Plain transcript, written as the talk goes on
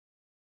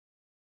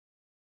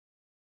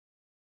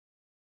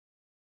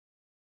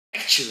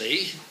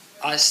Actually,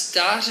 I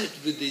started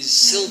with these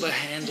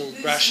silver-handled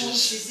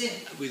brushes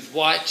with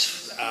white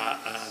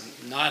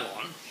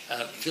nylon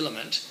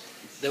filament.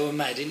 They were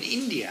made in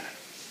India,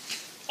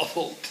 of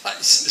all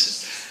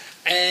places.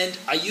 And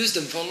I used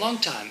them for a long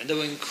time, and they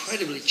were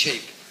incredibly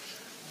cheap.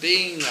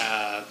 Being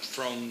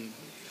from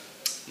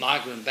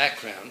migrant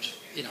background,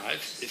 you know,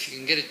 if you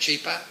can get it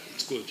cheaper,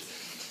 it's good.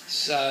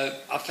 So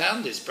I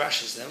found these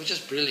brushes, and they were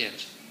just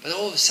brilliant. But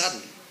all of a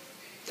sudden,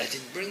 they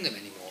didn't bring them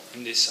anymore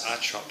in this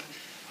art shop.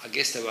 I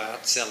guess they were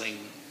outselling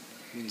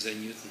Winsor &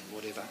 Newton,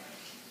 whatever.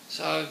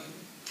 So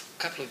for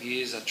a couple of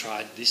years I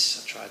tried this,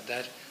 I tried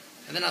that,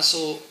 and then I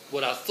saw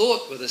what I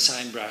thought were the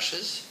same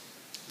brushes.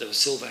 They were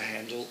silver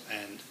handle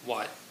and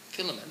white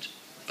filament,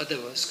 but they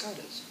were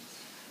Escodas.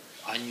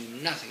 I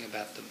knew nothing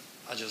about them.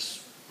 I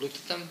just looked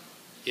at them,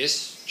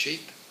 yes,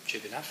 cheap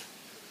enough,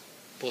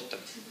 bought them,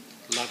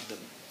 loved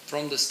them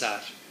from the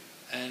start,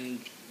 and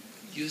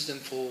used them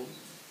for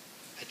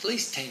at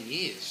least 10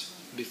 years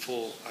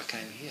before I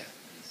came here,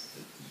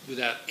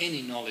 without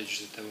any knowledge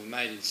that they were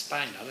made in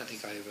Spain. I don't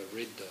think I ever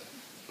read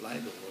the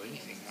label or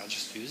anything. I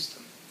just used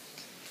them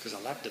because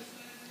I loved them.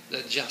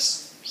 They're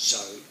just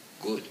so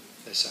good.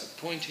 They're so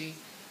pointy,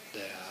 they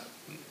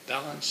are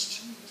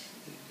balanced,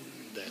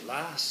 they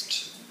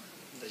last,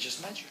 they're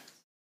just magic.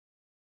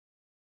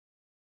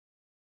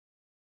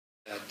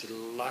 They're a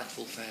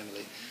delightful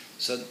family.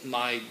 So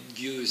my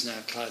view is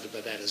now clouded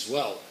by that as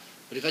well.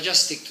 But if I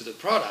just stick to the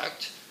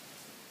product,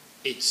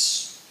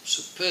 it's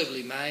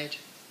superbly made,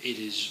 it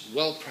is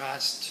well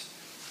priced,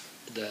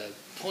 the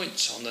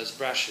points on those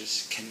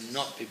brushes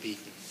cannot be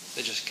beaten.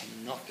 They just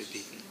cannot be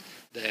beaten.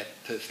 They're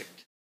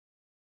perfect.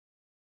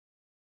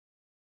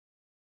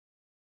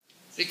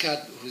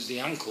 Ricard, who's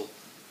the uncle,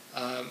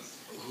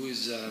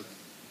 who's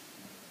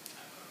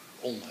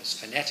almost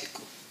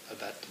fanatical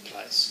about the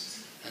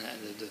place, and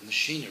the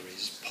machinery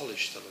is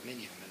polished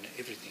aluminium and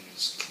everything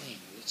is clean.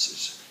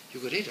 You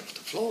could eat off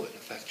the floor in a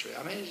factory.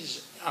 I mean, it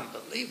is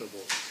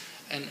unbelievable.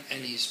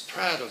 And he's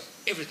proud of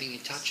everything he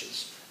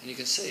touches, and you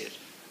can see it.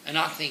 And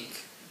I think,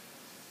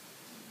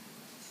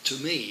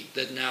 to me,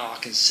 that now I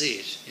can see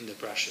it in the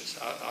brushes.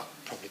 I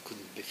probably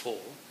couldn't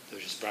before. They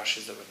were just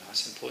brushes that were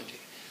nice and pointy.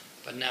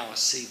 But now I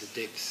see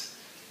the depth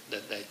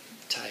that they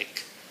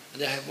take.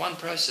 And they have one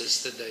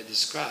process that they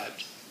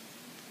described,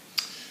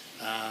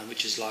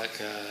 which is like,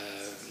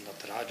 not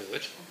that I do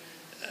it,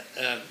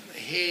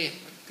 hair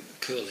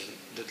curling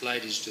that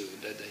ladies do,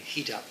 that they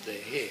heat up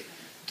their hair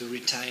to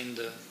retain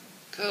the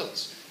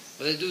curls.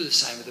 Well, they do the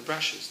same with the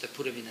brushes. They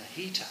put them in a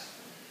heater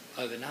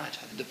overnight.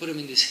 They put them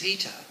in this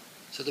heater,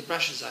 so the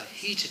brushes are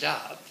heated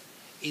up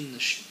in the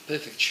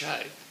perfect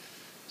shape,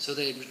 so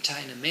they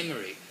retain a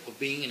memory of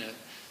being in a...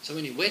 So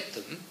when you wet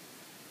them,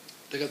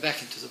 they go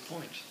back into the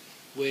point.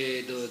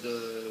 Where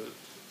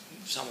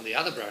some of the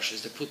other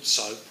brushes, they put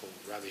soap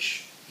or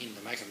rubbish in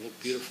to make them look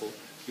beautiful.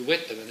 You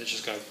wet them and they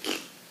just go...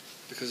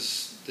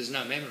 because there's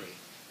no memory.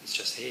 It's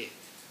just hair,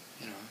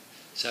 you know.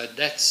 So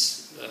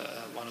that's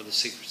one of the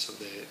secrets of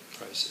their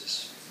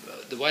process.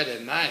 The way they're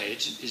made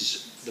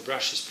is the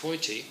brush is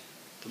pointy,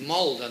 the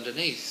mould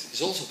underneath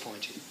is also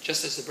pointy,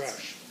 just as the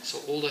brush. So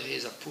all the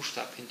hairs are pushed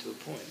up into a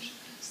point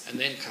and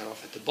then cut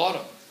off at the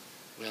bottom,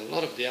 where a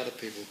lot of the other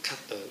people cut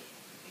the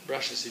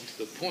brushes into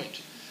the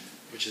point,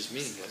 which is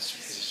meaningless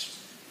because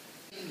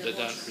they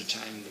don't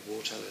retain the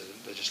water,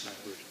 they're just no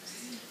good.